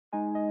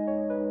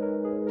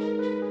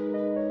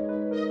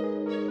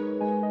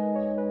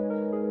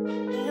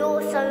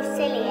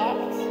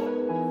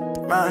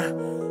Man,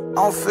 I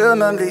don't feel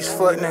none of these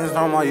fuck niggas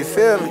no more, you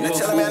feel me? They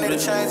telling me I need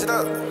to change it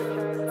up.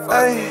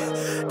 Hey,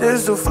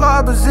 this is a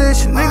flawed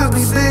position. Niggas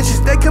be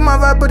bitches. They kill my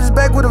vibe, but it's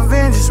back with a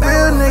vengeance.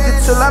 Real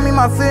nigga till I meet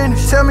my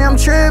finish. Tell me I'm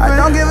tripping. I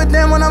don't give a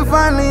damn when I'm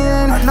finally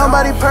in it.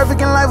 Nobody perfect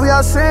in life, we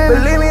all sin.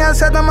 Believe me, I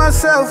said that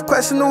myself.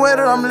 Question the way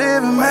that I'm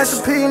living.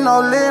 Master P,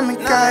 no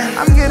limit, gang.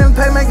 I'm getting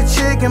paid, making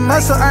chicken.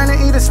 Muscle earn and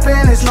eat a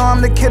spinach. Know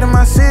I'm the kid in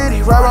my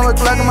city. Robbing with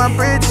Glock in my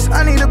bridges.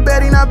 I need a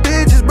Betty, not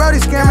bitches. Brody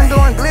scamming,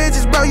 doing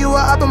glitches. Bro, you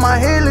are up in my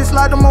head list.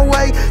 Lock them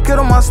away. Kill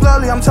them all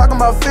slowly. I'm talking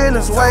about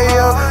feelings. Way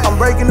up. I'm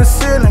breaking the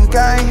ceiling,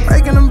 gang.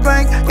 Breaking the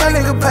bank. Young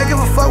nigga pay, give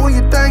a fuck what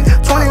you think.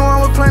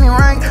 21 with plenty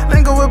rank.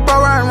 Link up with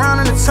bro riding around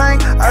in the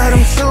tank. I heard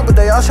them shoot, but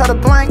they all shot a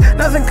blank.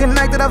 Nothing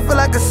connected, I feel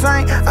like a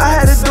saint. I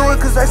had to do it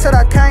cause they said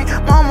I can't.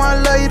 Mama,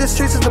 I love you, the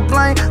streets is the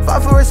blame.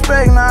 Fought for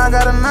respect, now I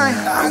got a name.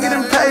 I'm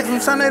getting paid from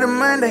Sunday to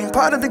Monday.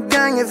 Part of the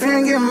gang if you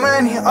ain't getting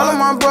money. All of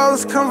my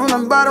bros come from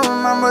the bottom,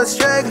 remember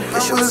struggling.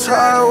 This shit was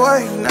hard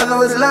work, nothing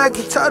was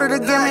lucky. Told her to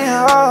give me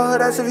a heart,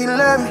 that's if you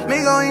love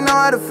me. Migo, he know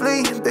how to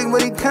flee, big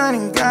booty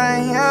cunning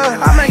gang, yeah.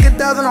 I make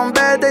 1,000 on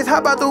bad days,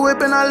 hop out the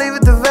whip and I leave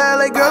it to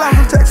valet. Girl, I'm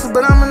from Texas,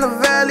 but I'm in the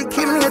valley.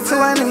 Keep me at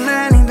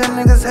 290. Them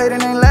niggas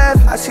hating, ain't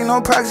laughing. I see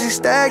no proxy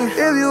stagnant.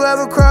 If you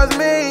ever cross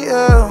me,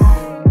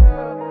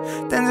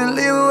 then just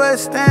leave it where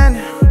it's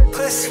standing.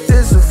 This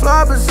is a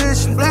flawed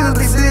position. Niggas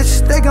be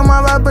bitches. They got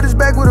my vibe, but it's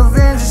back with a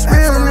vengeance.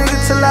 Real nigga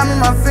till I meet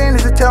my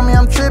finish. They tell me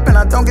I'm tripping.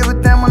 I don't give a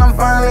damn when I'm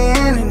finally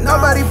in it.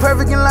 Nobody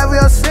perfect in life, we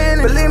all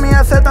sinning. Believe me,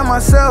 I said that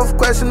myself.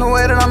 Question the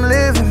way that I'm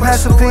living.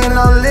 Master P,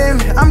 no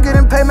limit. I'm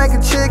getting paid,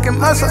 making chicken.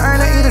 Muscle earn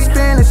and eat a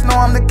spinach. Know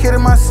I'm the kid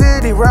in my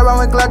city. Robbing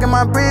with Glock in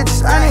my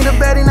bridges. I need a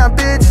Betty, not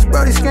bitches.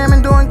 Brody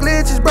scamming, doing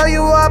glitches. Bro,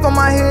 you up on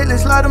my hit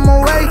list. Lock them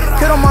away.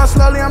 Kill them all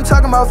slowly. I'm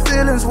talking about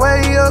feelings.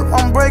 Way up.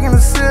 I'm breaking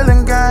the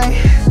ceiling, gang.